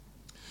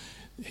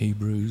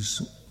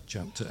Hebrews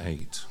chapter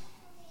 8.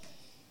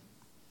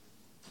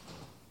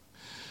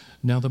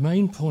 Now the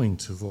main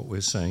point of what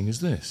we're saying is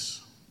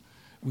this.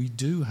 We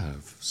do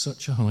have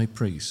such a high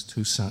priest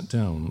who sat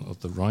down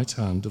at the right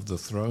hand of the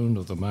throne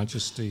of the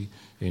majesty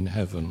in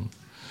heaven,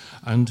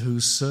 and who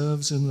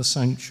serves in the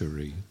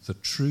sanctuary, the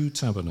true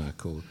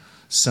tabernacle,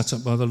 set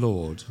up by the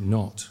Lord,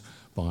 not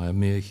by a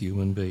mere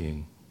human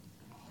being.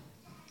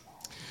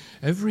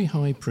 Every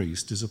high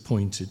priest is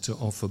appointed to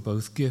offer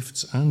both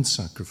gifts and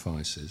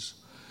sacrifices,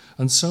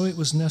 and so it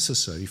was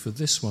necessary for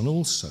this one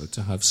also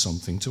to have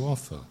something to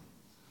offer.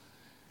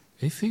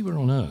 If he were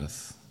on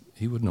earth,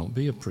 he would not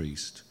be a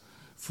priest,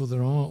 for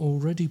there are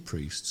already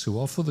priests who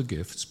offer the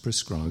gifts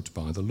prescribed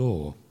by the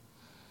law.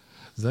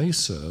 They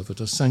serve at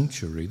a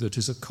sanctuary that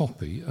is a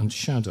copy and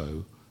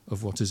shadow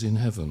of what is in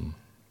heaven.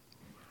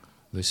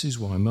 This is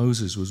why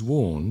Moses was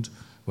warned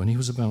when he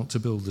was about to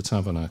build the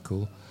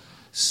tabernacle,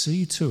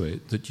 "See to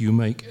it that you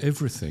make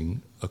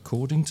everything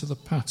according to the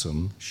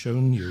pattern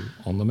shown you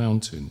on the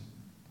mountain."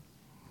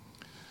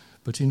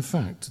 But in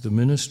fact, the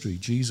ministry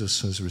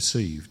Jesus has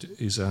received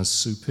is as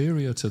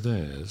superior to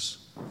theirs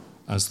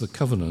as the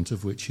covenant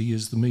of which he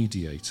is the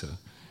mediator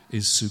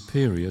is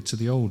superior to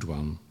the old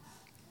one,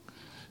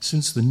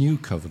 since the new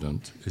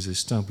covenant is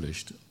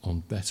established on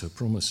better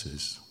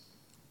promises.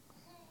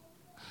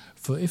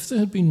 For if there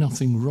had been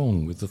nothing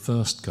wrong with the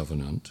first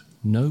covenant,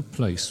 no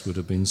place would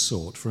have been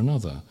sought for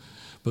another,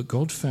 but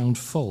God found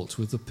fault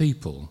with the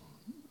people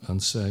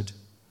and said,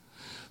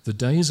 "The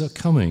days are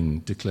coming,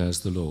 declares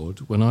the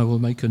Lord, when I will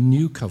make a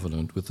new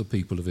covenant with the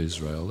people of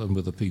Israel and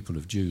with the people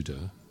of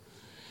Judah.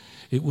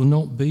 It will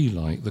not be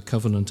like the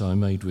covenant I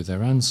made with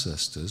their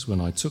ancestors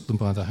when I took them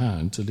by the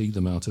hand to lead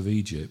them out of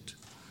Egypt,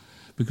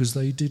 because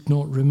they did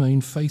not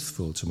remain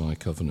faithful to my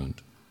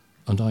covenant,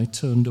 and I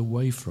turned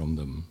away from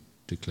them,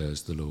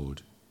 declares the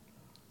Lord.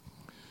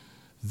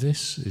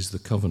 This is the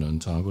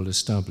covenant I will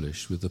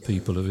establish with the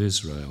people of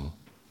Israel.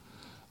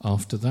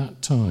 After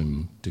that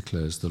time,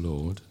 declares the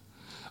Lord,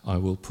 I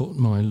will put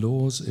my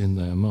laws in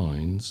their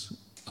minds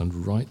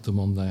and write them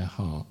on their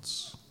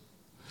hearts.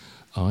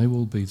 I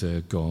will be their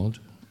God,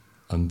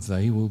 and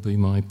they will be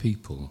my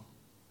people.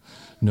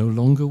 No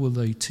longer will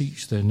they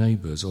teach their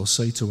neighbors or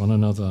say to one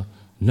another,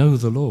 'Know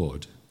the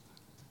Lord,'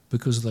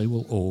 because they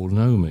will all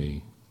know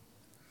me,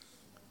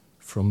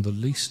 from the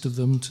least of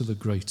them to the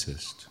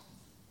greatest.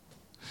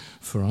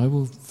 For I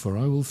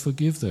will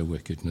forgive their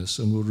wickedness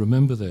and will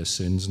remember their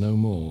sins no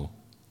more.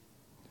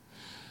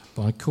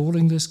 By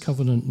calling this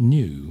covenant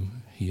new,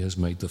 he has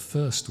made the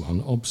first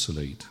one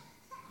obsolete,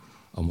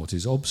 and what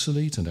is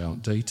obsolete and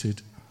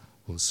outdated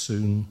will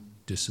soon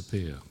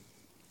disappear."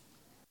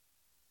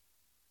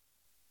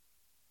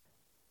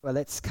 Well,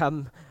 let's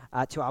come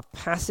to our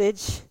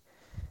passage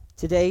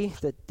today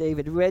that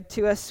David read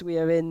to us. We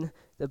are in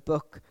the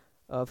book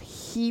of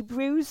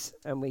Hebrews,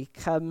 and we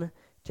come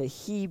to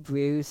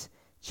Hebrews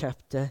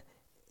chapter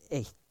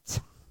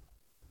 8.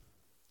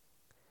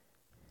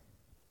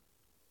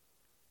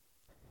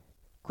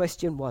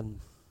 Question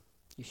 1.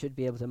 You should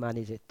be able to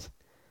manage it.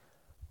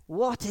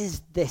 What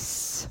is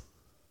this?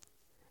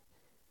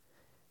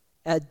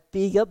 A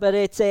beagle, but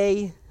it's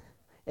a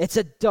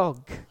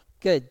dog.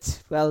 Good,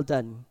 well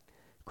done.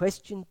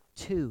 Question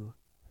 2.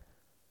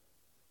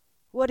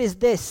 What is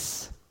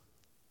this?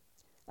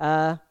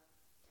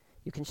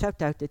 You can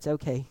shout out, it's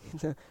okay.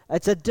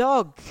 It's a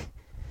dog.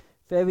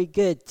 Very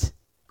good.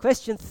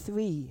 Question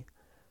 3.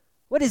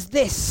 What is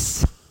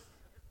this?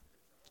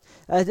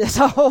 It's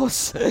a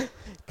horse.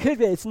 Could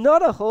be. It's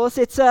not a horse,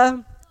 it's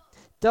a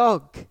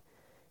dog.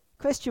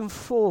 Question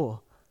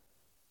 4.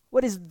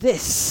 What is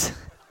this?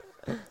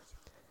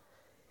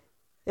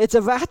 It's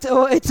a rat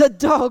or it's a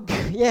dog?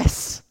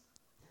 Yes.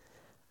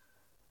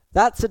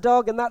 That's a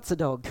dog and that's a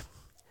dog.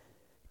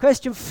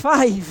 Question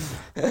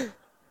 5.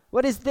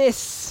 What is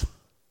this?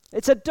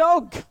 It's a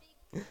dog.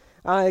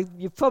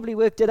 You've probably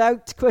worked it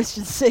out.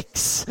 Question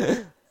 6.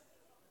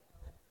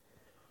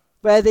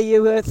 Whether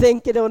you were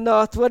thinking or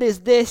not, what is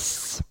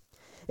this?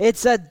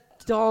 It's a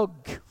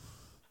dog.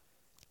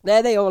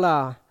 There they all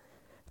are.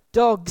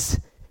 Dogs.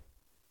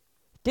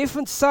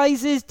 Different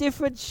sizes,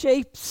 different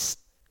shapes,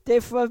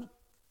 different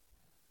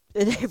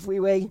in every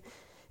way.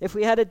 If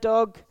we had a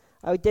dog,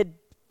 I did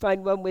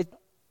find one with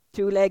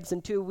 2 legs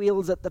and 2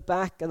 wheels at the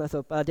back, and I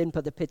thought, I didn't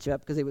put the picture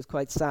up because it was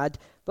quite sad.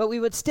 But we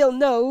would still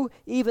know,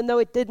 even though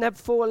it didn't have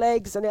 4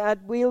 legs and it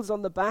had wheels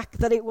on the back,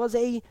 that it was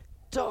a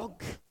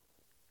dog.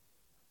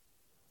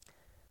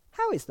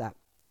 How is that?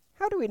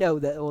 How do we know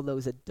that all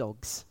those are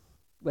dogs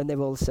when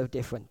they're all so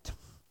different?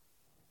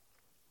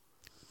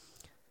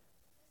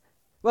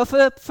 Well,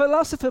 for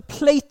philosopher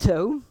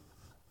Plato,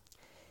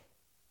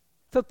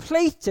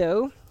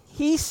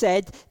 he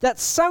said that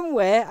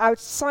somewhere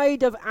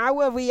outside of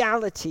our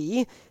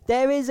reality,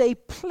 there is a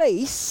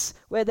place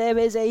where there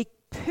is a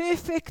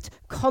perfect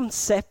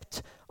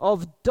concept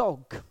of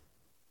dog.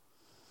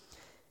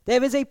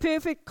 There is a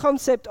perfect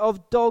concept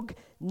of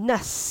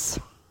dogness.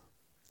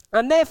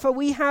 And therefore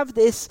we have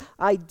this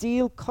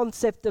ideal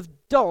concept of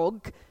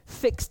dog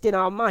fixed in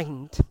our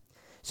mind.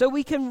 So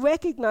we can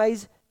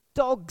recognize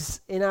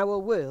dogs in our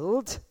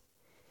world,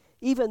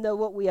 even though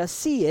what we are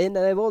seeing, and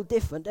they're all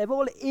different, they're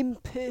all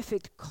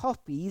imperfect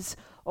copies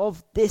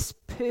of this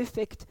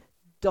perfect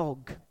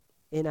dog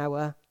in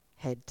our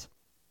head.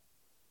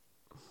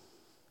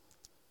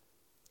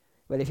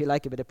 Well, if you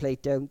like a bit of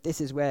Plato,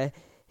 this is where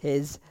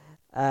his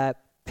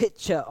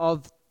picture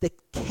of the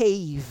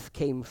cave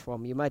came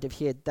from. You might have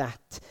heard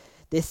that.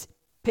 This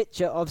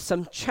picture of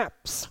some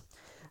chaps.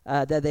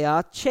 There they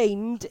are,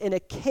 chained in a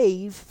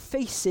cave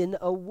facing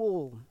a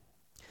wall.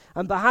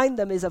 And behind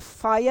them is a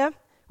fire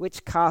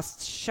which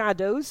casts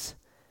shadows.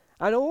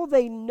 And all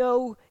they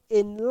know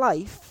in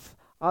life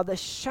are the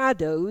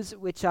shadows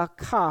which are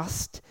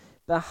cast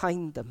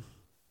behind them.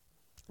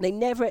 They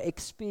never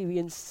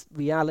experience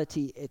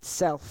reality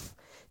itself,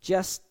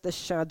 just the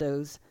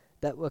shadows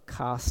that were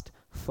cast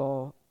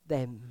for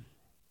them.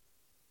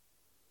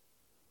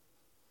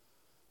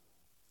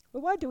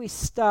 Well, why do we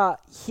start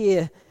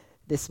here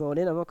this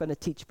morning? I'm not going to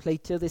teach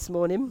Plato this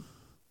morning.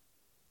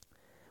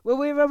 Well,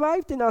 we've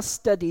arrived in our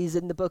studies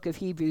in the book of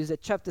Hebrews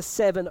at chapter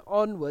 7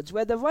 onwards,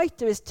 where the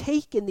writer has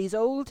taken these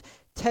Old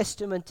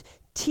Testament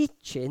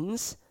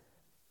teachings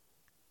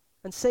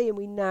and saying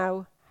we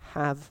now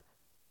have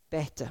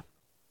better.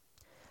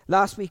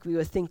 Last week we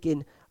were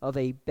thinking of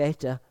a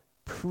better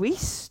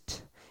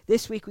priest.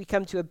 This week we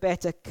come to a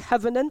better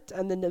covenant,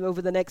 and then over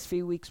the next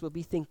few weeks we'll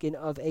be thinking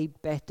of a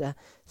better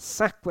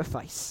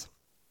sacrifice.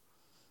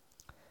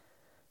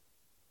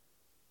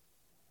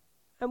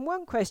 And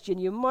one question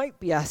you might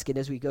be asking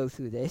as we go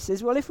through this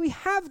is, well, if we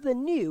have the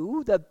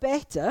new, the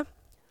better,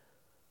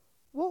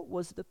 what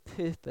was the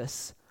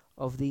purpose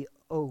of the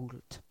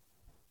old?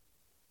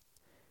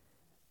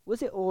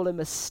 Was it all a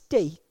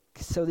mistake,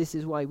 so this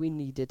is why we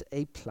needed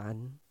a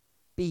plan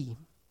B?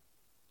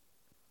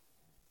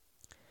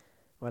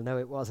 Well, no,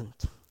 it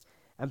wasn't.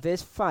 And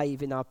verse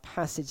 5 in our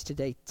passage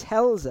today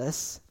tells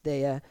us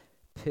their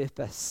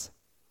purpose.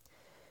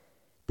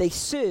 They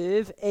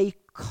serve a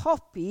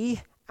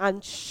copy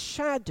and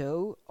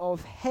shadow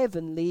of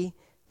heavenly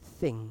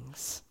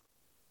things.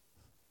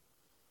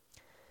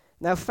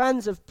 Now,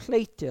 fans of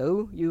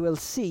Plato, you will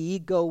see,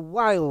 go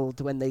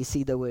wild when they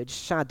see the word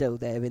shadow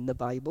there in the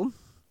Bible.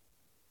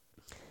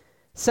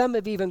 Some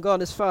have even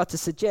gone as far to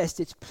suggest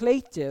it's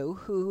Plato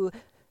who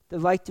the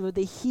writer of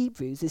the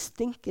Hebrews is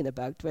thinking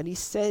about when he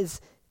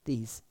says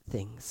these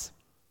things.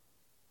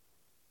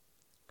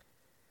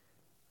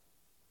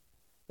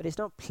 But it's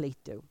not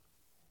Plato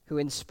who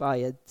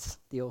inspired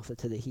the author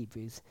to the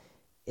Hebrews.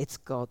 It's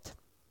God.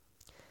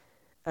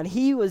 And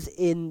he was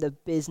in the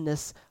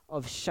business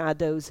of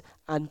shadows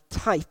and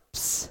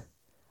types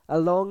a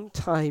long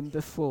time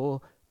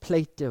before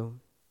Plato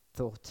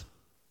thought.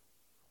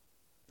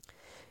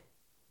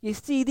 You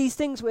see, these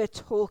things we're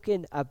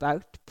talking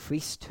about,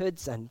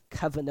 priesthoods and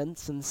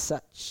covenants and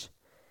such,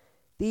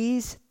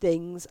 these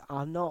things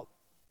are not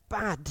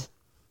bad.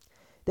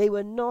 They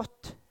were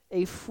not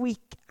a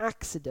freak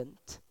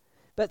accident,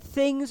 but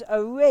things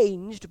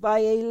arranged by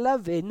a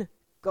loving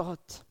God.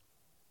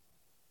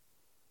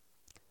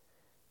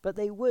 But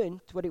they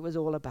weren't what it was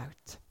all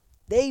about.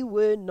 They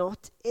were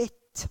not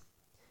it.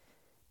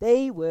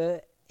 They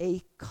were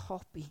a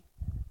copy.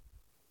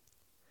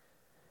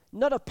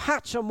 Not a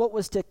patch on what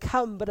was to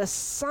come, but a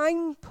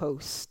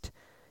signpost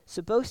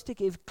supposed to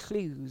give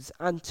clues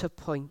and to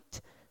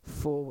point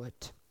forward.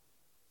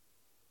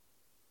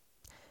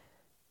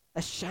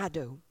 A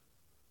shadow.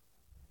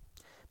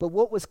 But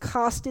what was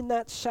cast in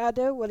that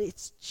shadow? Well,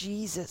 it's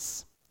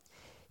Jesus.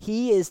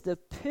 He is the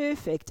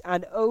perfect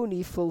and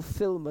only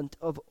fulfillment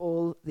of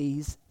all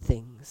these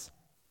things.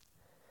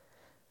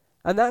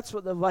 And that's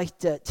what the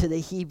writer to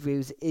the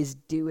Hebrews is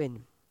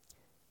doing.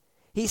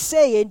 He's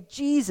saying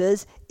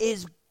Jesus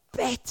is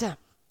better.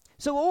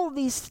 So all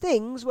these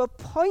things were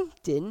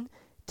pointing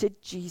to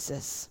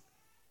Jesus.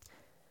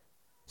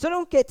 So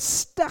don't get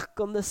stuck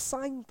on the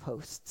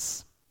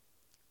signposts.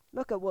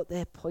 Look at what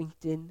they're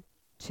pointing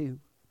to.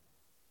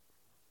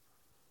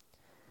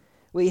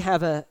 We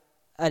have an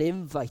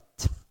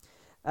invite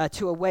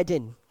to a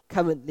wedding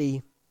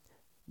currently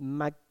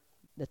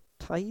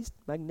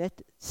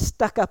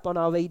stuck up on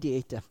our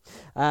radiator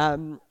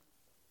in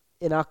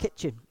our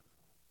kitchen.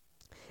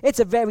 It's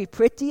a very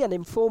pretty and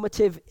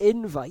informative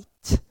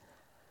invite,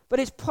 but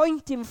it's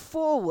pointing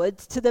forward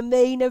to the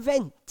main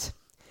event.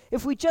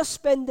 If we just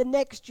spend the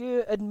next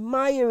year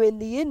admiring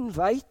the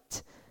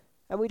invite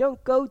and we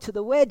don't go to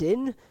the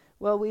wedding,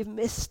 well, we've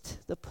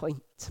missed the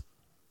point.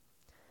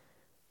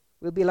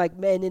 We'll be like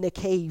men in a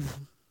cave,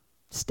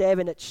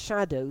 staring at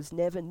shadows,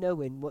 never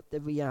knowing what the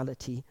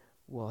reality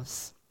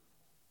was.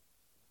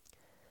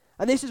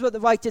 And this is what the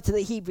writer to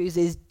the Hebrews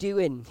is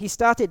doing. He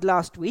started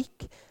last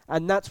week,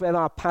 and that's where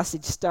our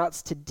passage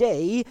starts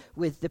today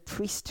with the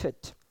priesthood.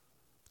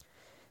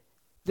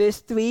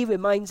 Verse 3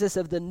 reminds us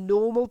of the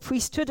normal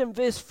priesthood, and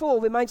verse 4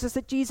 reminds us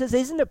that Jesus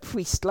isn't a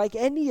priest like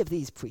any of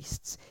these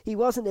priests. He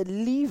wasn't a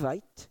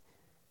Levite.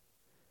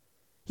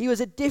 He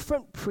was a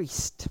different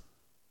priest,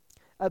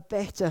 a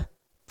better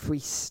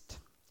priest.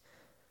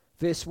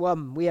 Verse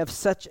 1, we have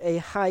such a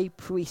high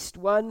priest,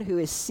 one who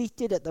is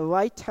seated at the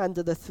right hand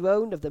of the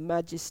throne of the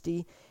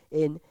majesty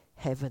in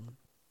heaven.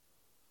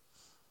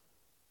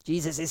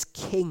 Jesus is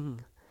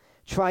King,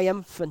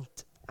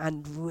 triumphant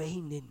and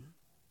reigning.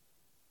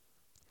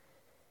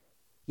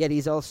 Yet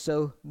he's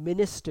also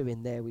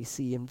ministering there, we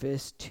see in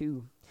verse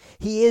 2.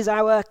 He is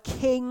our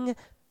King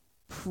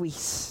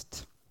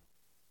priest,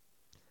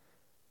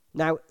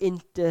 now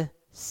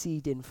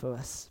interceding for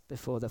us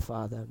before the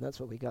Father. And that's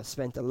what we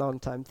spent a long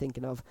time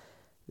thinking of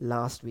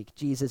last week.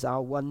 Jesus,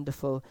 our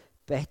wonderful,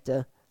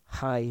 better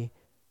high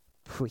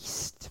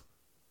priest.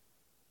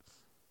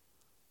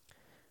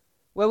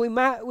 Well,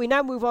 we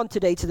now move on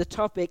today to the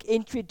topic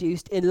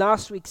introduced in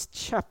last week's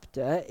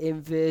chapter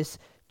in verse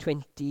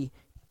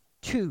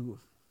 22,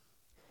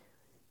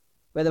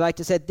 where the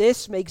writer said,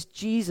 this makes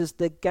Jesus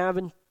the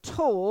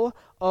guarantor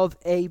of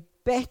a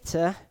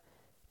better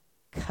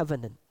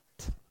covenant.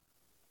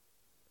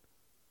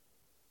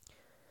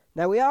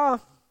 Now, we are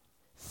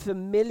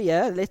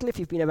familiar, a little if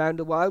you've been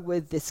around a while,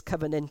 with this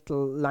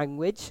covenantal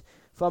language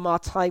from our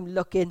time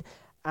looking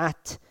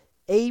at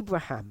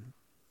Abraham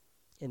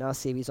in our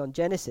series on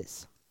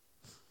Genesis.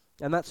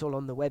 And that's all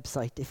on the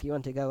website if you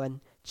want to go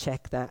and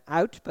check that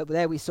out. But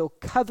there we saw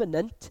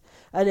covenant,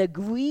 an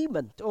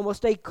agreement,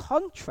 almost a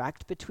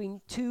contract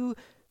between two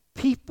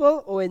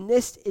people, or in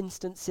this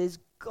instance is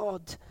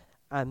God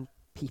and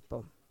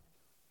people.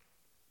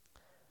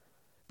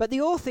 But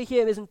the author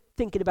here isn't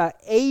thinking about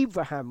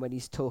Abraham when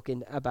he's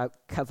talking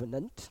about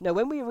covenant. Now,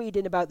 when we're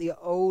reading about the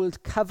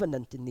old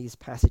covenant in these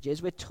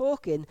passages, we're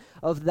talking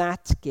of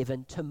that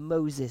given to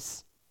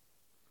Moses.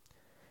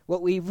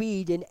 What we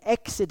read in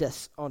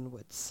Exodus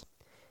onwards,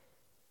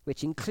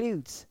 which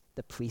includes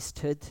the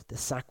priesthood, the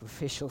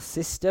sacrificial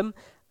system,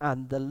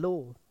 and the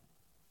law.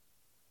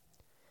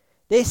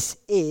 This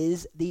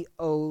is the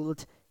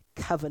old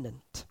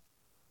covenant.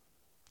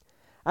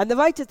 And the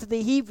writer to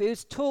the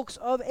Hebrews talks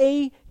of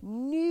a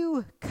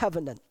new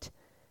covenant,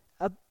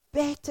 a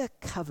better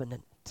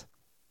covenant.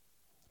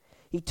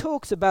 He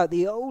talks about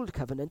the old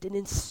covenant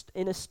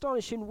in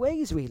astonishing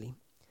ways, really.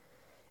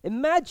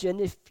 Imagine,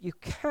 if you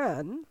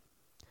can,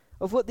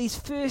 of what these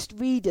first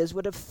readers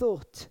would have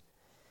thought.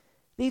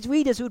 These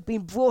readers who had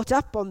been brought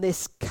up on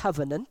this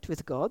covenant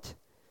with God. It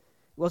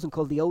wasn't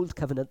called the Old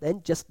Covenant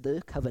then, just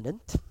the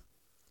covenant.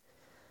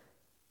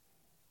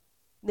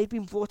 They'd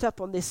been brought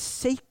up on this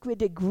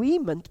sacred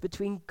agreement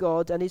between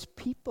God and his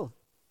people.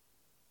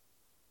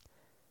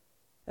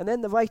 And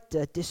then the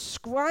writer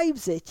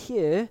describes it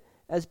here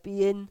as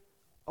being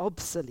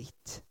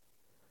obsolete,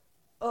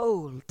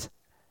 old,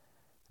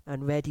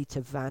 and ready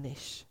to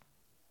vanish.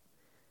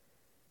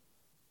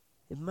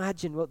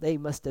 Imagine what they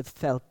must have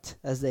felt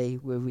as they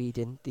were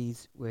reading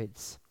these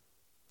words.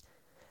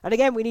 And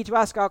again, we need to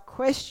ask our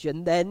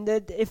question then,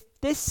 that if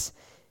this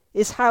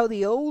is how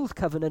the old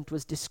covenant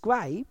was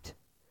described,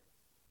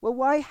 well,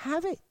 why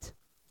have it?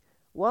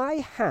 Why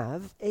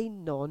have a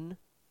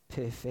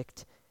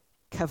non-perfect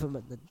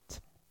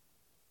covenant?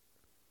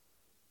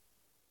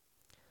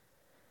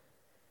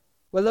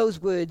 Well,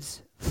 those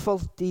words,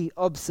 faulty,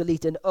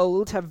 obsolete, and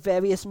old, have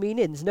various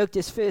meanings.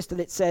 Notice first that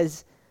it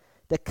says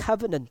the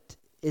covenant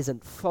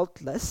isn't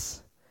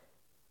faultless,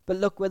 but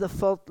look where the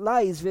fault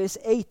lies. Verse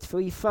 8, for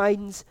he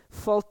finds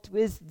fault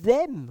with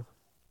them,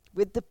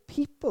 with the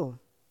people.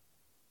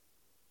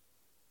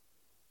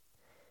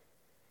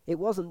 It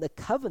wasn't the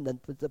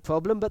covenant with the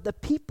problem, but the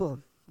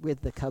people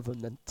with the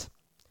covenant.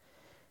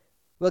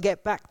 We'll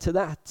get back to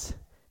that.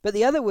 But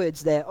the other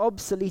words there,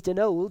 obsolete and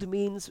old,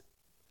 means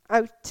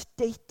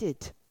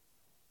outdated,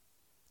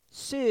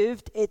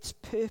 served its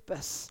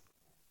purpose.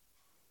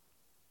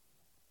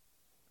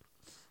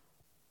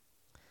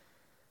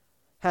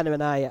 Hannah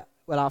and I,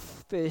 our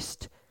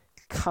first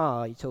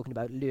car, you're talking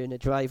about learner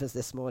drivers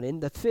this morning,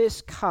 the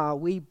first car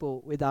we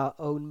bought with our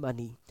own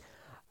money,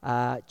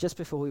 just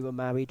before we were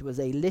married, was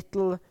a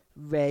little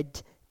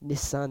red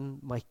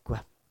Nissan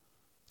Micra.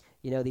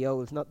 You know, the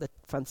old, not the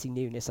fancy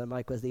new Nissan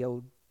Micras, the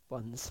old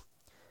ones.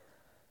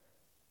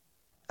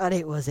 And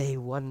it was a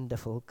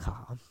wonderful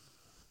car.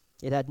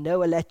 It had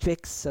no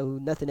electrics, so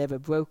nothing ever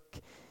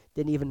broke.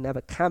 Didn't even have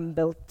a cam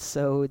belt,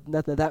 so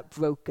nothing of that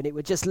broke. And it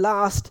would just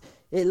last.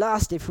 It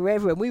lasted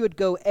forever, and we would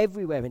go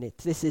everywhere in it.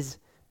 This is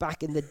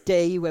back in the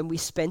day when we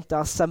spent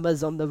our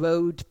summers on the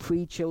road,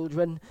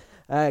 pre-children,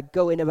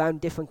 going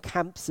around different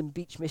camps and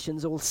beach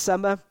missions all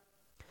summer.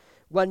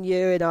 One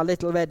year in our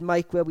little red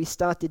Micra, we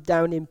started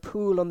down in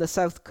Poole on the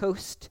south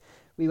coast.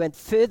 We went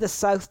further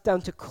south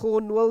down to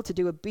Cornwall to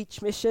do a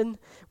beach mission.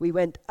 We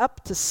went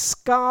up to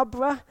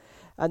Scarborough,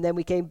 and then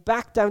we came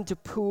back down to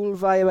Poole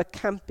via a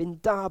camp in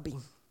Derby.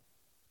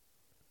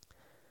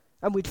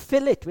 And we'd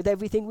fill it with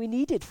everything we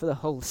needed for the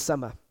whole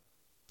summer.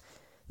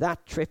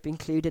 That trip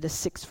included a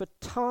 6-foot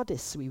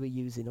TARDIS we were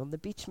using on the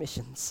beach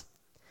missions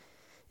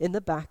in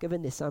the back of a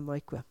Nissan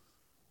Micra.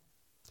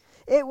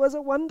 It was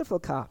a wonderful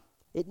car.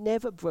 It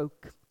never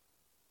broke.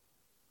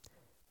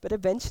 But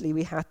eventually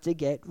we had to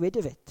get rid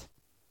of it,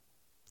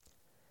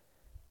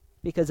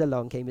 because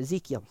along came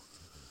Ezekiel.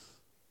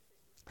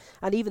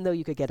 And even though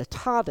you could get a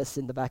TARDIS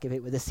in the back of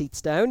it with the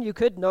seats down, you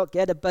could not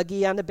get a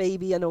buggy and a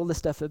baby and all the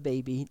stuff a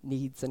baby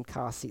needs and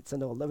car seats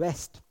and all the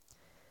rest.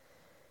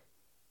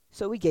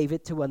 So we gave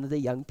it to one of the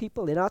young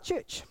people in our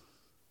church.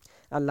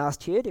 And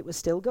last year it was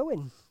still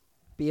going,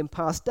 being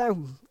passed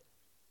down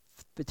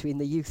between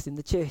the youth in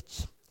the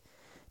church.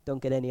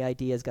 Don't get any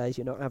ideas, guys,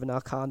 you're not having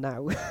our car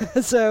now.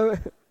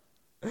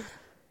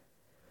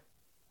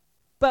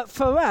 But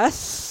for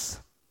us,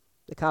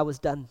 the car was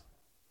done.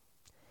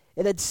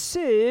 It had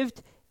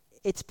served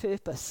its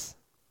purpose.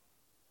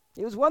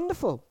 It was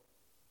wonderful,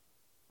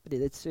 but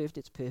it had served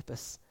its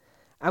purpose.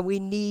 And we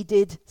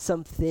needed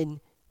something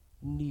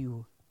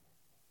new.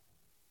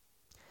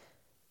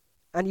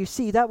 And you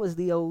see, that was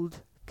the old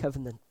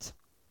covenant.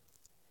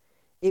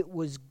 It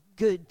was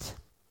good.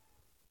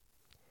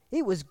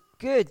 It was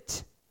good,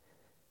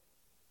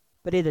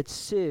 but it had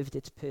served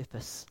its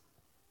purpose.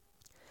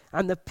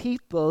 And the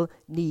people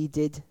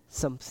needed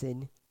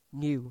something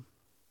new.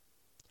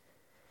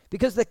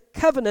 Because the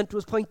covenant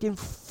was pointing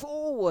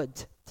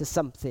forward to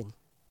something,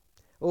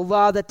 or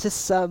rather to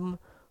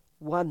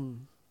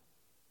someone.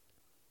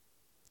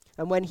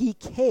 And when he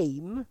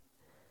came,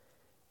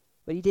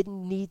 well, he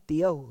didn't need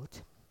the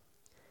old.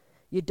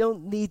 You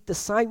don't need the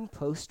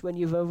signpost when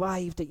you've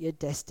arrived at your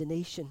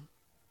destination.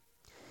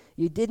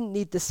 You didn't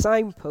need the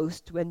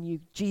signpost when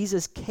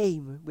Jesus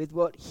came with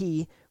what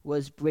he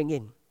was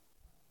bringing.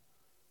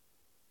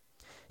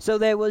 So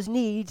there was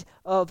need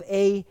of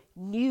a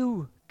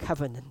new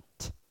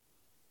covenant.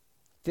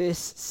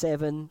 Verse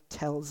 7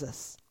 tells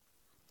us.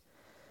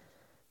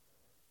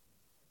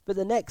 But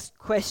the next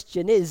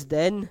question is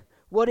then,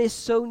 what is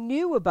so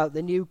new about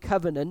the new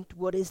covenant?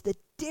 What is the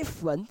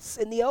difference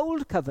in the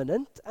old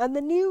covenant and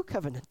the new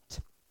covenant?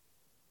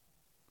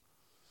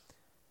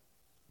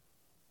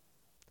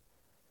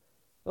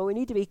 Well, we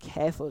need to be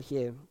careful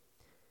here,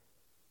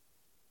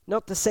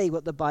 not to say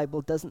what the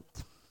Bible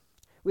doesn't.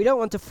 We don't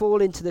want to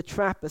fall into the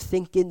trap of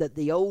thinking that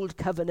the old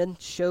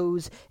covenant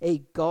shows a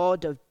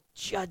God of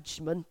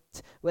judgment,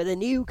 where the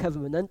new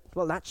covenant,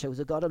 well, that shows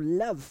a God of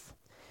love.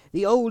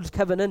 The old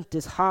covenant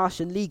is harsh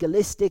and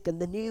legalistic, and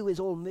the new is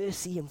all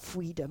mercy and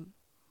freedom.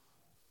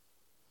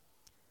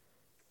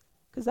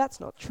 Because that's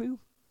not true.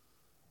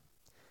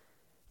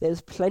 There's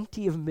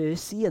plenty of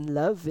mercy and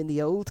love in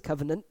the old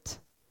covenant.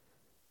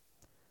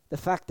 The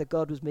fact that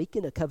God was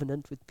making a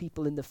covenant with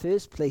people in the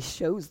first place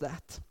shows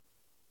that.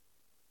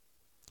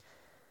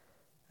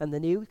 And the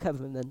new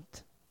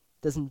covenant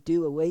doesn't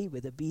do away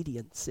with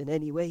obedience in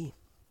any way.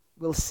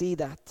 We'll see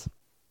that.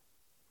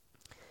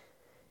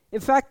 In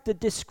fact, the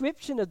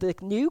description of the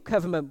new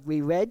covenant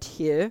we read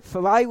here,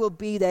 for I will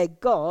be their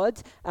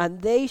God,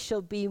 and they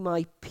shall be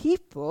my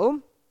people,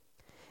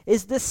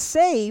 is the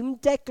same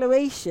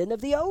declaration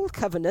of the old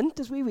covenant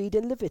as we read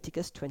in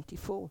Leviticus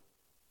 24.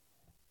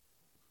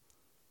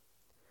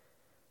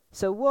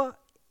 So what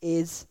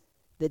is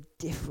the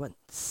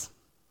difference?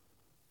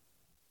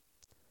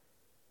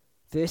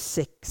 Verse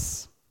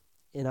 6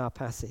 in our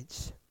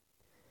passage.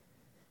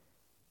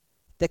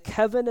 The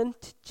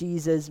covenant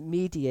Jesus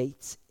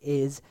mediates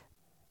is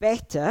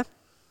better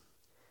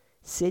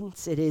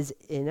since it is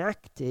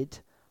enacted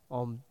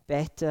on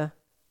better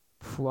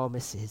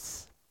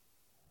promises.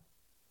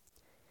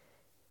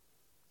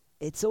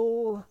 It's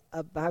all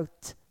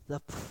about the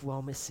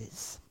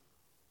promises.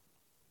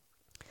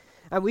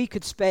 And we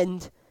could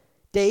spend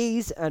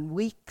days and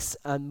weeks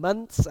and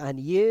months and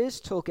years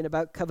talking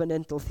about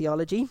covenantal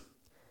theology.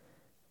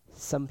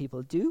 Some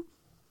people do.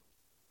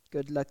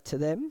 Good luck to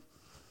them.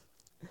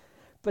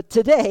 But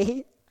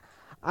today,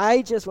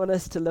 I just want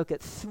us to look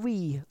at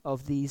 3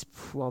 of these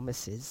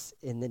promises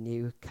in the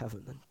new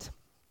covenant.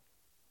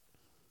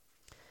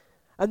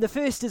 And the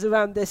first is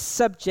around this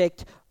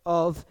subject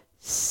of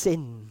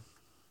sin.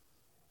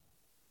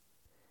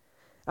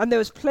 And there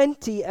was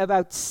plenty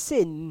about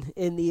sin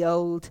in the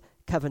old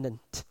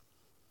covenant.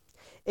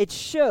 It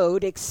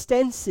showed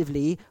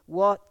extensively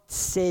what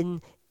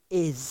sin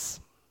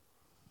is.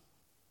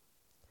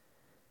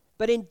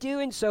 But in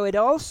doing so, it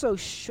also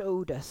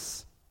showed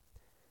us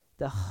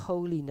the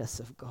holiness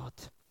of God.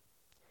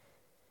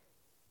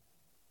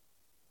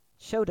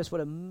 Showed us what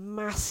a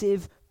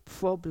massive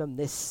problem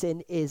this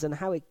sin is and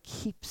how it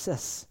keeps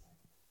us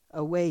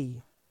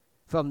away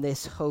from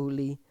this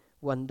holy,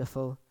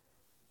 wonderful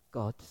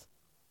God.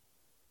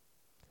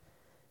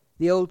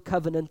 The old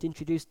covenant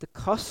introduced the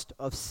cost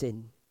of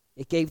sin.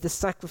 It gave the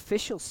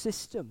sacrificial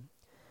system,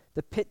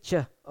 the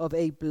picture of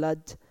a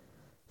blood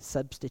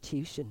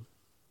substitution.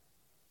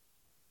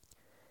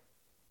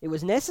 It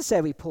was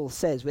necessary, Paul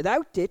says.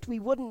 Without it, we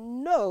wouldn't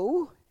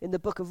know, in the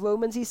book of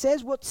Romans, he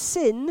says, what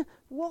sin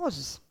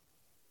was.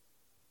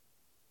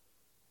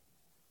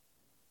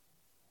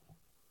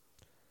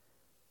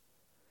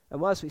 And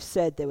whilst we've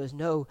said there was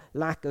no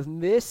lack of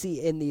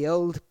mercy in the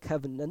old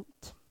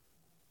covenant,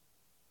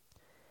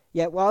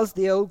 yet whilst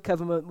the old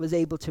covenant was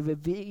able to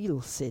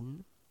reveal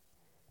sin,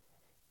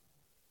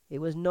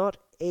 it was not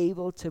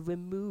able to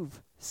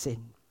remove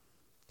sin,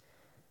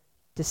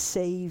 to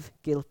save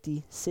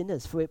guilty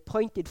sinners, for it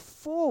pointed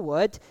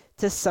forward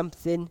to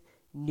something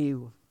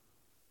new.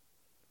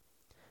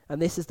 And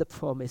this is the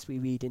promise we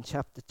read in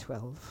chapter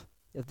 12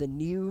 of the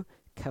new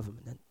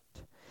covenant.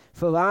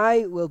 For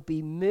I will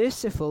be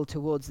merciful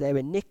towards their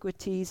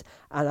iniquities,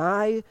 and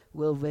I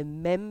will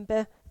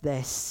remember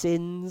their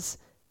sins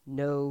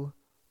no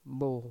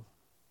more.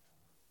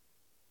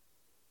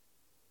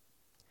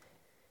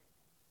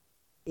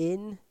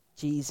 In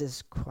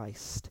Jesus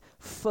Christ,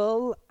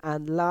 full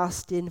and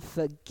lasting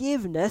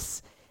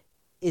forgiveness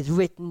is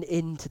written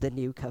into the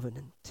new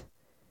covenant.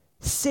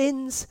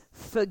 Sins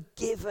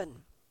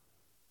forgiven.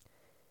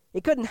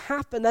 It couldn't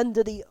happen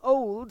under the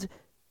old,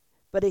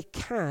 but it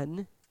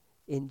can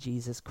in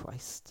Jesus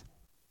Christ.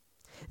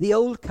 The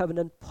old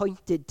covenant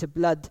pointed to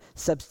blood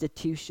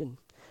substitution,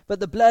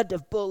 but the blood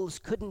of bulls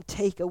couldn't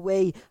take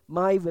away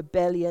my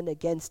rebellion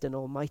against an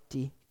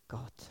almighty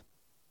God.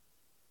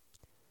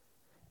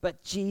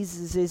 But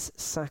Jesus'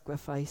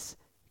 sacrifice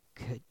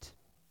could.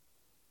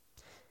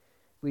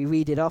 We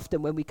read it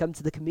often when we come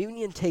to the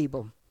communion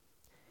table.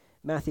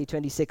 Matthew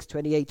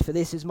 26:28, for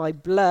this is my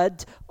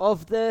blood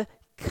of the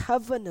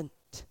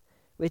covenant,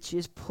 which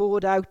is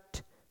poured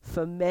out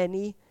for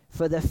many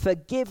for the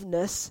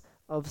forgiveness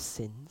of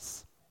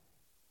sins.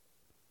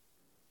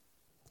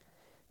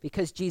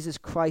 Because Jesus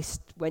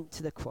Christ went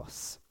to the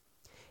cross,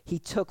 he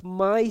took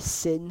my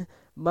sin,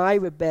 my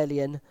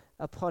rebellion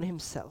upon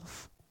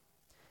himself,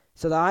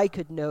 so that I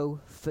could know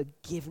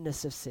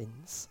forgiveness of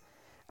sins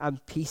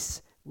and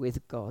peace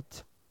with God.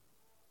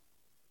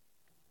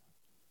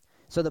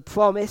 So the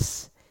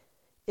promise,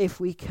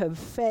 if we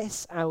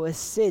confess our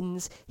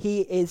sins,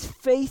 he is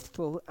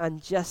faithful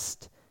and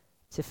just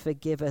to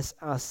forgive us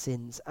our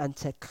sins and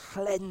to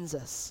cleanse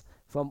us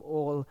from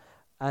all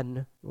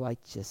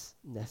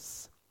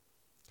unrighteousness.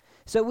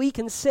 So we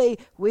can say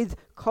with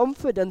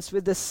confidence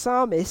with the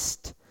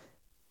psalmist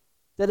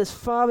that as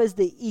far as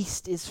the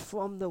east is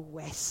from the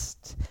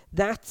west,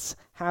 that's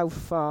how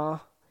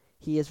far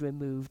he has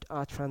removed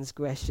our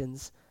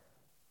transgressions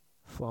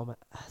from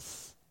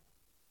us.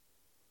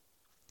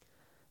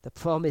 The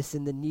promise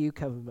in the new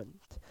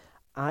covenant,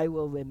 I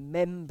will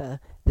remember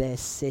their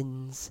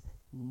sins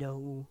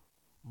no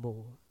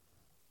more.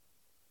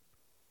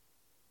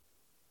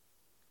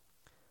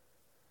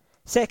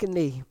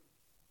 Secondly,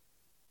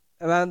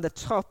 around the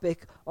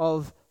topic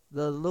of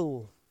the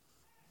law.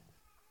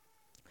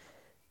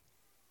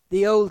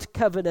 The old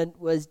covenant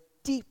was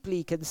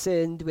deeply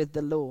concerned with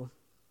the law.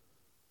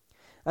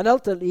 And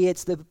ultimately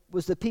it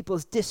was the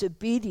people's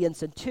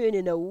disobedience and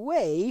turning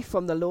away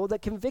from the law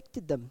that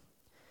convicted them.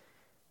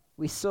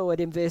 We saw it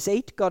in verse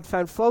 8, God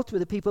found fault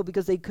with the people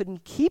because they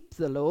couldn't keep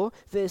the law.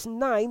 Verse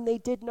 9, they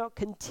did not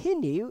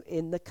continue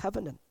in the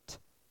covenant.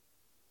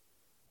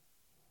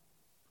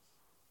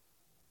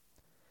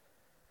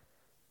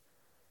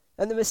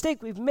 And the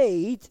mistake we've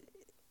made,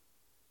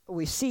 or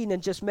we've seen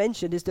and just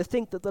mentioned, is to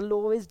think that the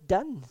law is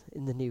done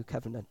in the new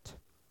covenant.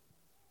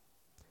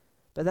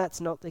 But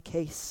that's not the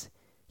case.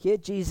 Hear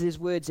Jesus'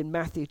 words in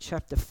Matthew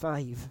chapter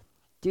 5.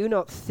 Do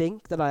not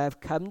think that I have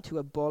come to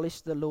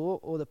abolish the law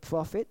or the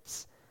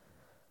prophets.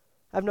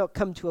 I have not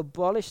come to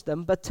abolish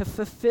them, but to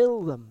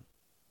fulfill them.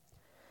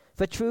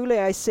 For truly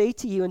I say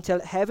to you, until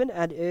heaven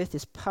and earth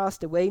is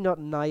passed away, not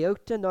an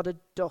iota, not a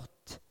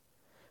dot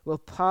will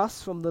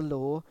pass from the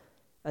law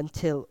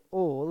until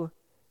all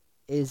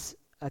is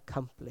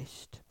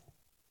accomplished.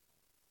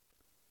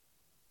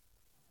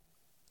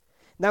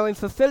 Now, in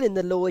fulfilling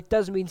the law, it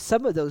does mean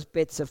some of those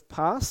bits have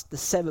passed. The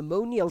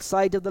ceremonial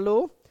side of the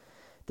law,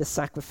 the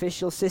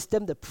sacrificial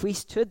system, the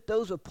priesthood,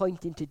 those were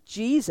pointing to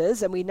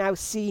Jesus, and we now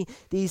see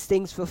these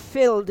things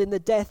fulfilled in the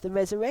death and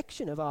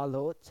resurrection of our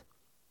Lord.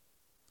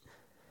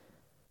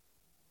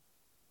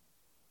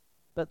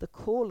 But the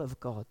call of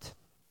God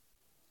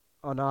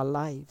on our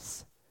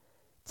lives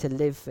to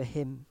live for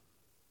him,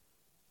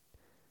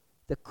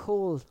 the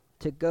call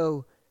to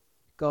go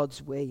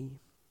God's way,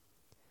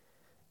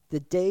 the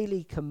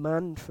daily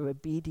command for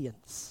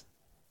obedience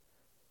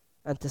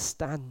and to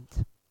stand,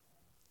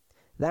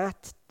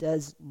 that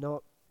does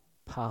not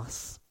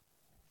pass.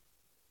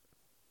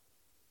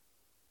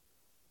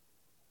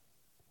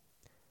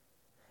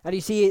 And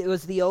you see, it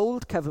was the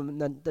old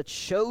covenant that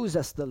shows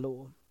us the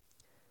law.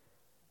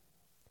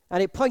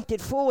 And it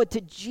pointed forward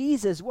to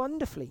Jesus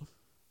wonderfully.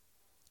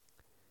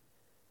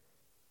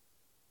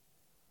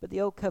 But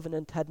the old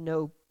covenant had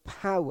no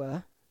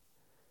power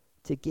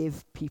to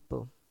give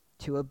people,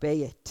 to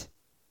obey it,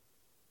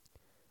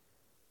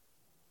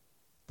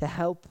 to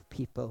help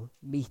people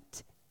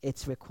meet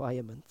its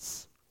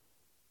requirements.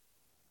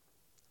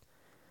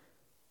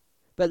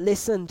 But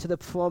listen to the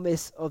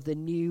promise of the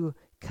new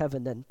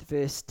covenant,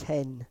 verse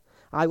 10.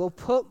 I will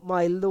put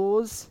my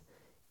laws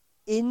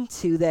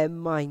into their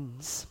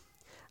minds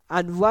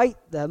and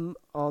write them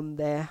on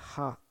their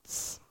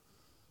hearts.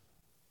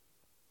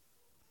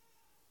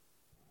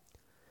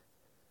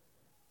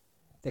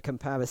 The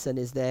comparison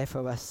is there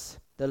for us.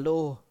 The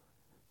law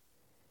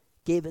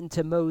given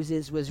to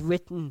Moses was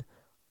written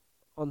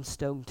on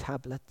stone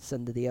tablets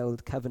under the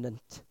old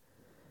covenant.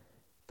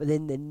 But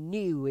in the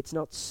new, it's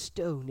not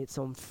stone, it's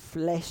on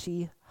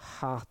fleshy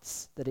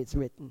hearts that it's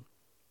written.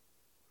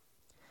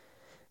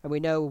 And we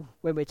know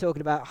when we're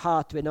talking about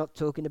heart, we're not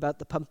talking about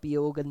the pumpy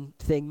organ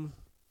thing,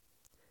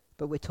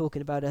 but we're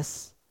talking about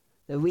us,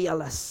 the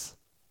real us.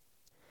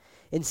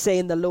 In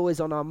saying the law is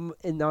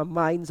in our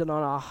minds and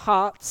on our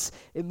hearts,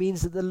 it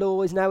means that the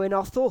law is now in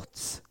our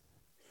thoughts,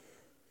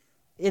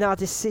 in our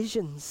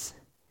decisions,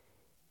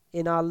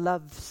 in our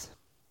loves,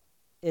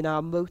 in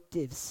our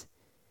motives,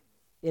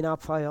 in our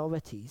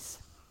priorities.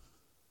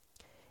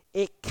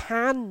 It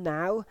can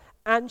now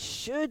and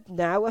should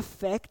now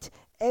affect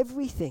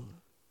everything.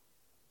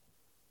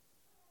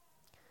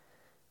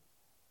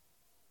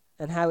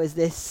 And how is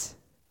this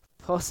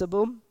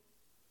possible?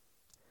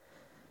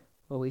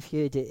 Well, we've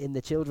heard it in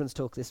the children's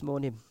talk this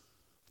morning.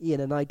 Ian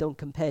and I don't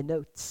compare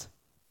notes.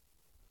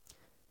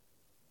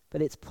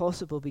 But it's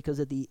possible because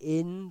of the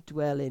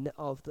indwelling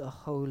of the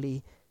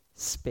Holy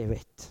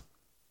Spirit.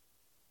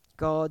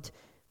 God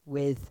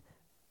with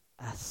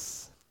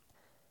us.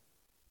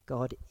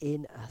 God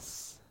in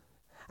us.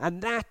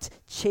 And that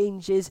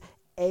changes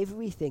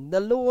everything. The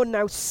law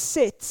now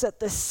sits at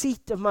the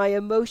seat of my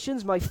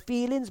emotions, my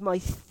feelings, my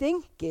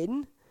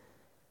thinking.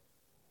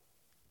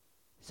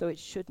 So it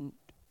shouldn't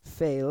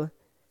fail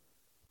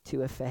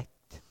to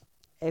affect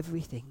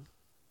everything.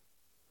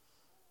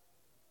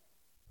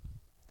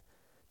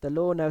 The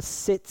law now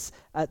sits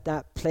at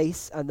that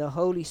place, and the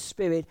Holy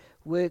Spirit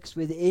works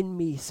within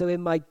me. So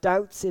in my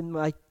doubts, in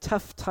my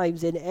tough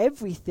times, in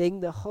everything,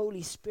 the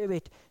Holy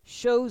Spirit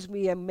shows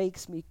me and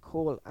makes me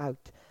call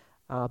out,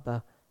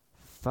 Abba,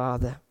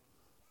 Father.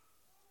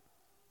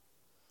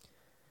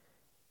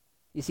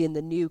 You see, in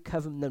the new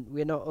covenant,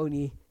 we're not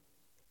only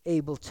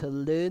able to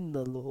learn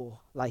the law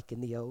like in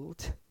the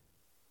old,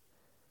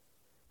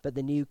 but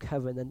the new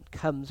covenant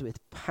comes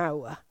with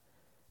power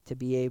to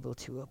be able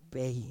to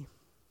obey.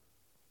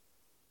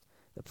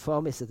 The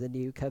promise of the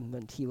new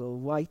covenant, he will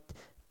write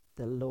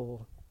the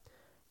law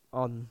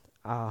on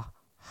our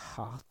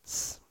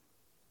hearts.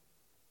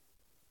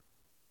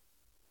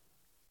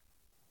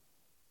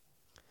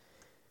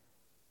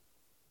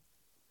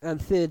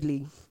 And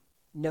thirdly,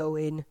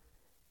 knowing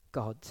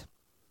God.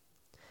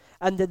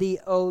 Under the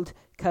old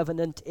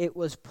covenant, it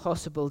was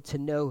possible to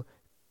know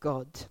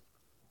God.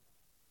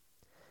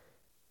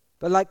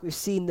 But like we've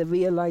seen, the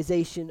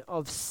realization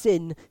of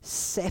sin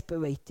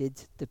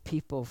separated the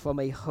people from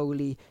a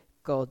holy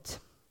God.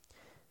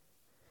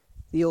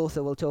 The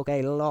author will talk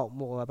a lot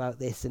more about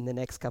this in the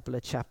next couple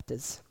of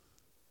chapters.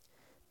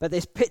 But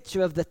this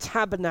picture of the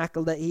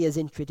tabernacle that he has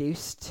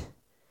introduced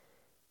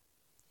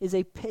is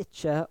a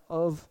picture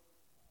of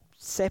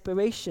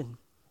separation.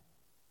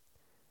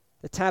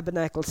 The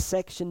tabernacle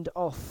sectioned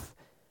off,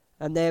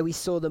 and there we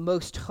saw the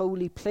most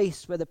holy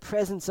place where the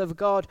presence of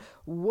God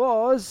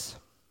was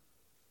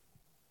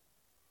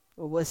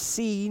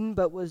seen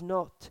but was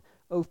not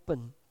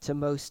open to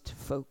most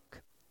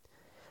folk.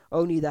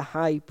 Only the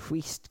high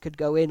priest could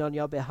go in on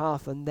your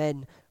behalf, and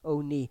then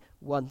only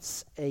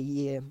once a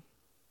year.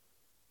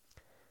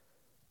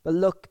 But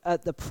look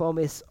at the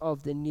promise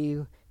of the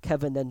new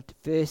covenant,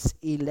 verse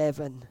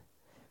 11.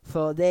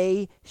 For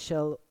they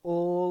shall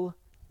all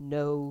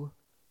know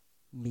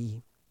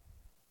me.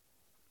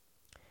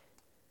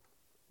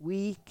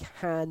 We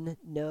can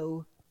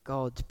know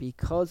God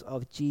because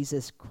of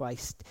Jesus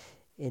Christ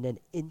in an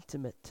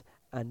intimate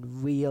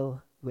and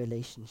real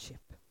relationship.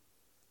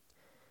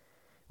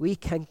 We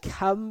can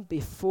come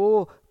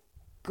before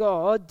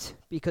God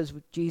because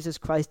Jesus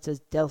Christ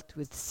has dealt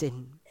with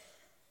sin.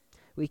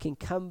 We can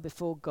come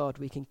before God.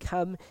 We can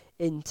come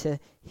into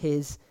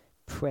his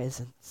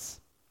presence.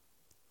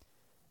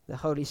 The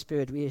Holy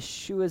Spirit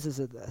reassures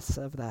us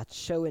of that,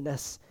 showing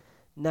us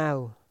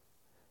now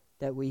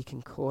that we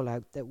can call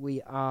out that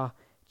we are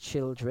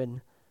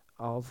children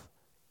of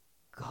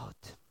God.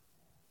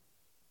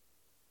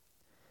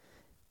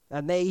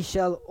 And they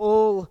shall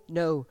all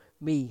know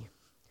me.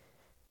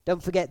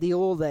 Don't forget the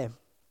all there.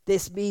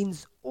 This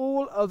means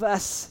all of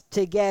us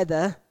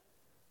together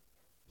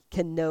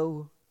can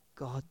know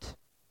God.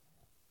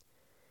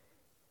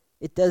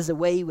 It does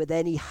away with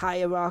any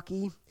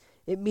hierarchy.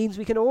 It means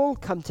we can all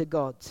come to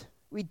God.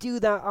 We do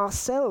that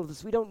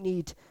ourselves. We don't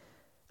need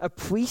a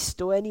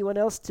priest or anyone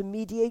else to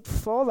mediate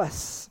for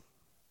us.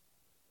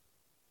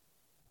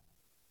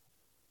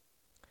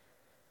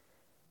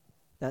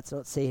 That's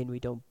not saying we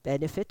don't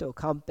benefit or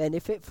can't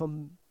benefit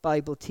from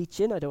Bible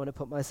teaching. I don't want to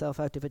put myself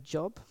out of a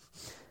job.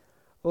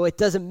 Or it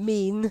doesn't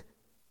mean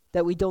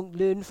that we don't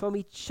learn from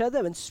each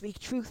other and speak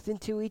truth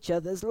into each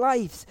other's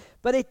lives.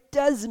 But it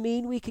does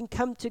mean we can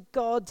come to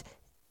God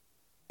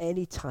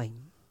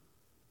anytime,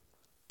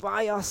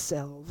 by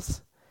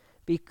ourselves,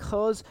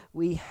 because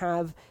we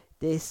have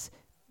this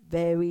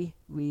very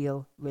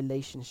real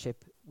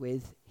relationship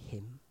with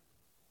him.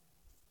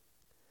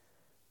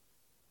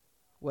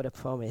 What a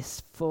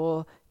promise.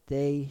 For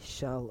they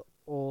shall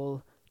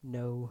all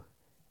know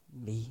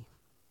me.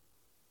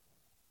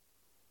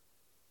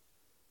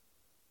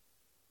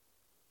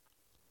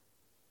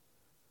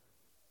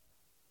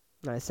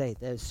 I say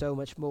there's so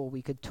much more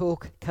we could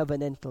talk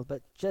covenantal,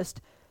 but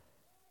just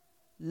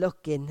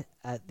looking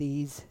at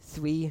these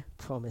three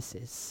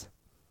promises.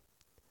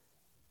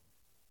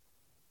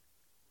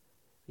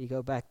 We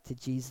go back to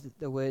Jesus,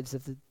 the words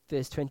of the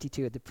verse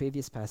 22 of the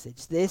previous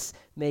passage. This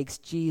makes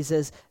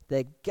Jesus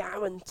the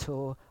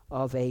guarantor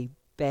of a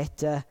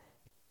better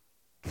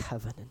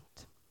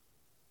covenant.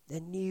 The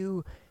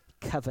new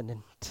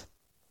covenant.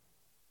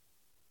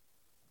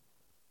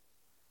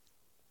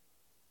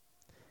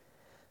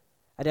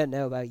 I don't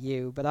know about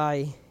you, but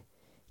I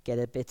get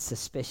a bit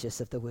suspicious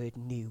of the word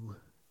new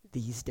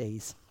these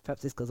days.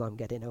 Perhaps it's because I'm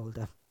getting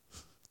older.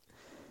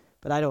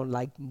 But I don't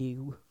like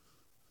new.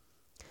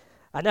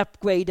 An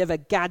upgrade of a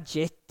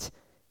gadget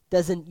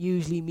doesn't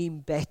usually mean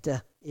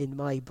better in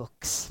my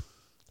books.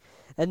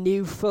 A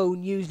new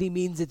phone usually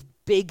means it's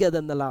bigger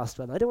than the last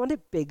one. I don't want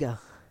it bigger.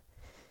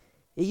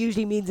 It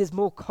usually means it's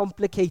more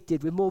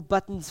complicated with more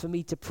buttons for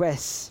me to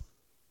press.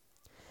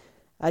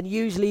 And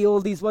usually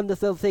all these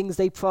wonderful things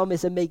they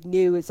promise and make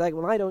new, it's like,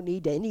 well, I don't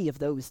need any of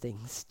those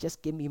things.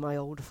 Just give me my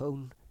old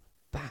phone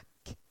back.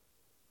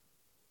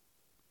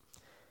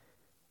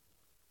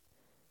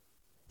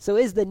 So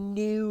is the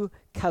new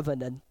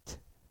covenant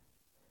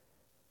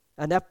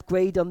an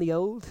upgrade on the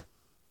old?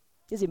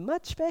 Is it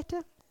much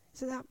better?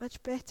 Is it that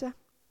much better?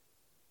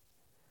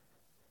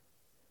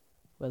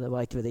 Well, the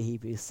writer of the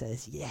Hebrews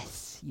says,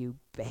 yes, you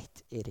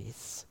bet it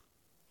is.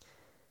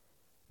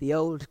 The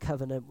old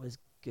covenant was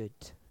good.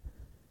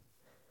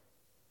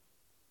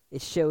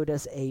 It showed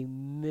us a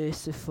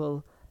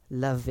merciful,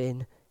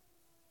 loving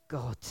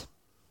God.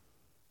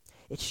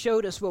 It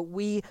showed us what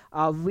we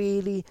are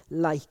really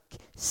like,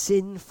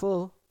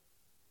 sinful,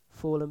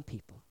 fallen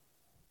people.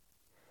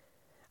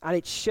 And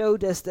it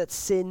showed us that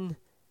sin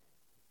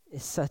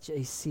is such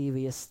a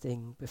serious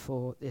thing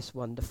before this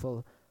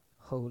wonderful,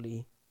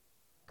 holy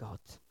God.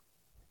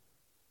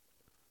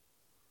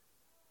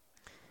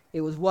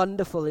 It was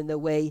wonderful in the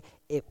way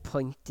it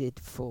pointed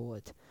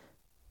forward.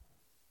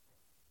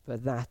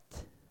 But that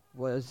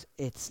was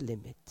its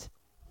limit.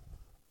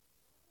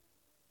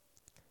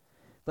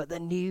 But the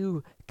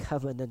new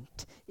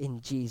covenant in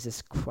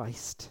Jesus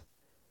Christ.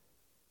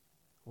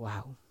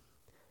 Wow.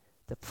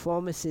 The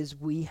promises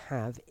we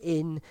have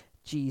in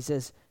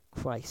Jesus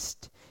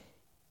Christ.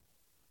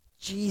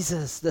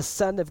 Jesus, the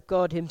Son of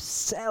God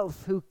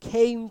himself, who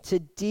came to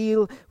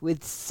deal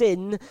with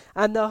sin,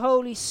 and the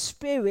Holy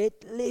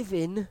Spirit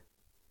living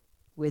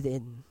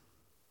within.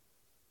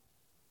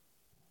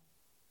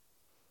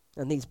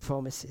 And these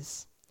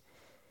promises,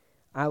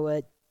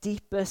 our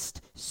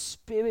deepest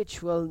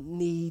spiritual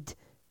need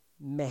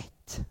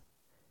met,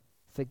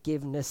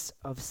 forgiveness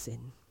of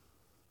sin,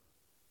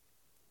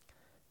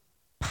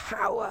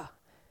 power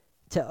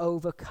to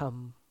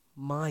overcome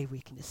my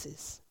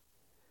weaknesses,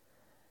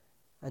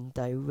 and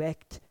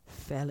direct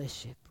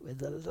fellowship with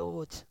the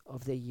Lord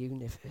of the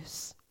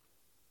universe.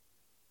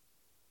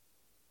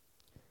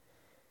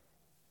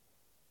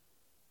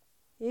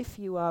 If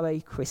you are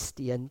a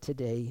Christian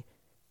today,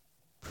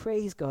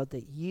 praise God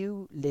that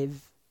you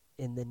live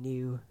in the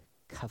new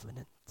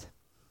covenant.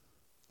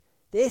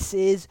 This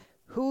is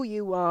who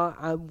you are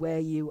and where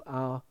you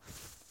are,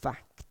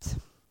 fact.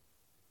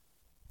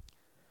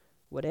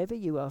 Whatever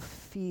you are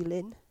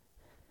feeling,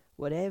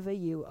 whatever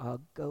you are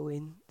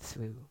going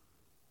through,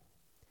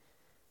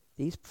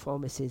 these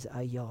promises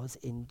are yours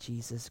in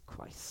Jesus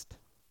Christ.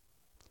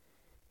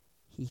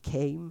 He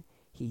came,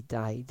 he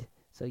died,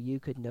 so you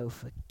could know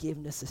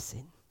forgiveness of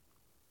sin,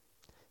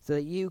 so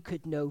that you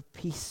could know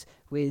peace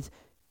with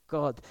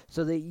God,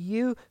 so that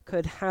you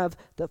could have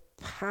the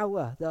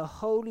power, the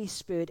Holy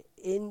Spirit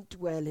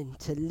indwelling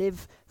to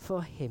live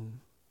for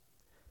him,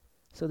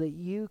 so that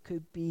you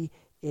could be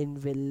in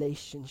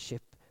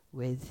relationship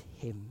with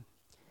him.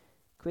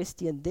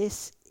 Christian,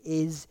 this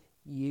is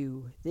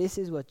you. This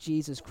is what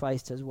Jesus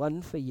Christ has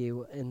won for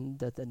you in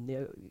the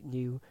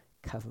new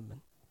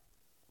covenant.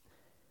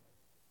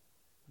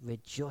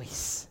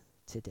 Rejoice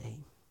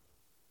today.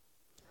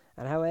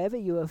 And however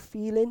you are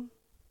feeling,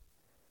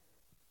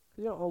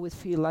 you don't always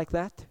feel like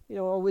that. You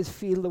don't always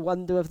feel the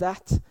wonder of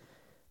that.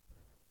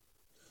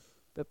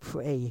 But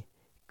pray,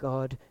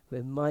 God,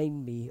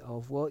 remind me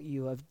of what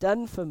you have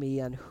done for me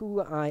and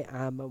who I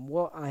am and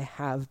what I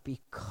have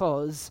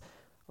because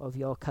of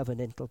your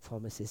covenantal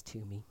promises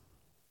to me.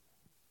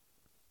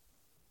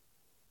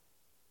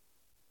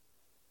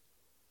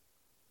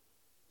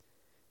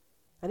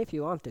 And if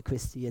you aren't a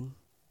Christian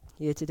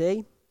here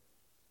today,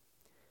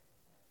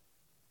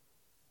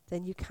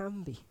 then you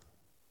can be.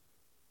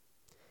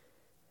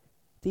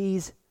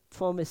 These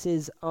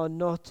promises are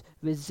not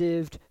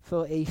reserved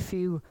for a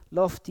few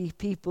lofty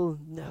people,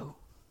 no.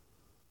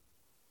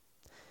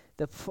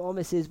 The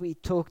promises we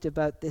talked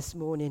about this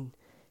morning,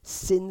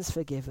 sins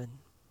forgiven,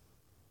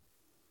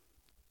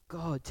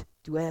 God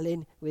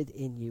dwelling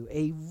within you,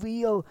 a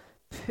real,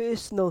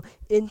 personal,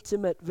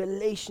 intimate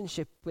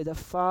relationship with a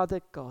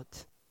Father God.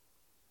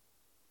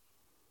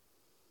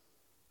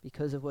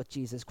 Because of what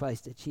Jesus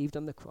Christ achieved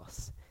on the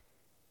cross,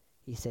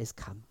 he says,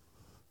 come.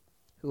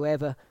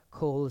 Whoever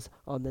calls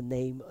on the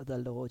name of the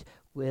Lord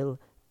will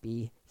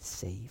be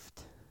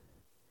saved.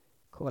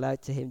 Call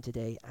out to him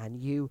today, and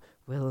you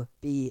will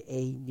be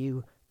a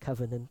new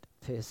covenant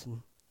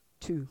person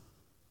too.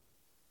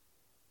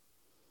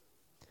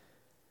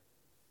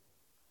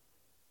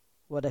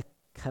 What a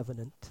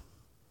covenant.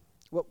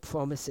 What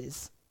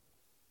promises.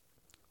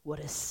 What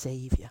a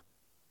Savior.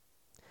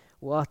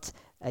 What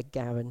a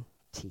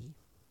guarantee.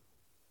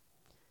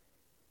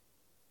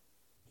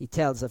 He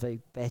tells of a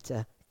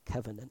better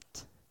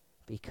covenant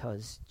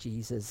because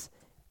Jesus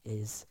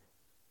is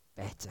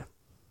better.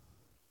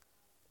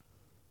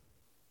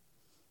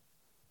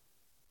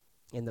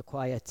 In the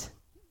quiet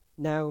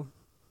now,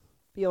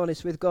 be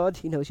honest with God.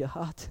 He knows your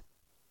heart.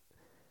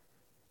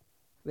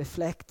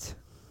 Reflect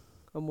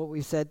on what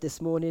we've said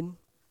this morning.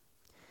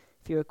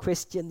 If you're a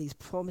Christian, these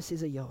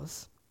promises are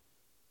yours.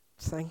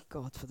 Thank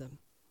God for them.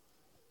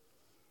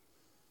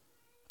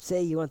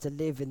 Say you want to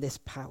live in this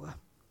power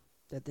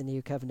that the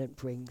new covenant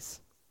brings.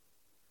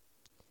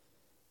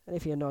 And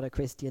if you're not a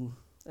Christian,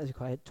 as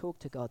required, talk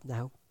to God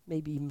now,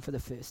 maybe even for the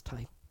first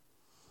time.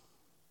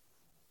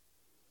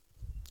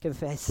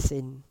 Confess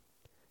sin,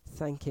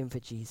 thank him for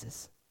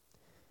Jesus,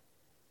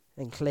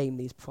 and claim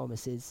these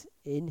promises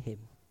in him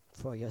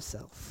for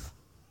yourself.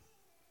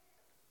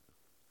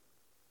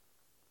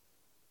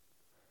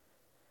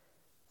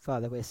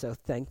 Father, we're so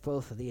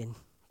thankful for the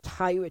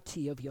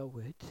entirety of your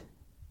word.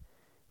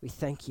 We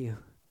thank you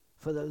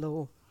for the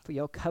law, for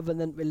your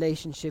covenant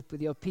relationship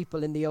with your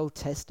people in the Old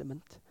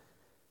Testament.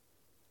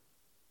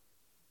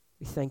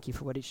 We thank you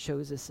for what it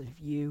shows us of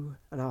you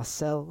and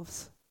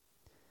ourselves.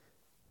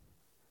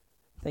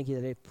 Thank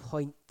you that it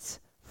points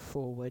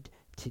forward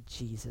to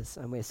Jesus,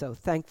 and we're so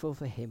thankful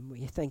for him.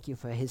 We thank you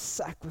for his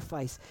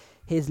sacrifice,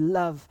 his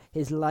love,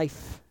 his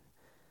life,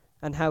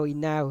 and how he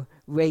now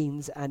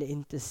reigns and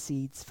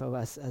intercedes for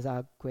us as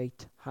our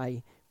great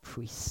high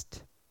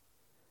priest.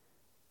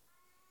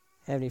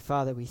 Heavenly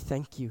Father, we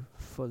thank you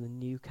for the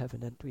new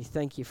covenant. We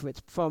thank you for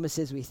its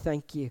promises. We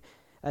thank you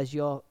as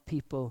your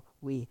people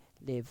we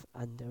live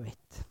under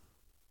it.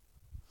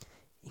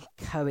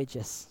 Encourage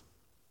us,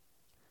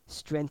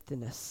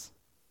 strengthen us,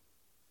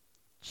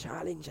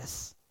 challenge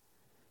us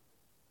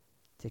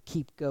to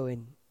keep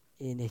going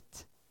in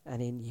it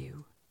and in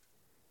you.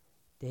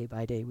 Day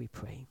by day we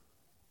pray.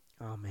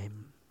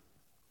 Amen.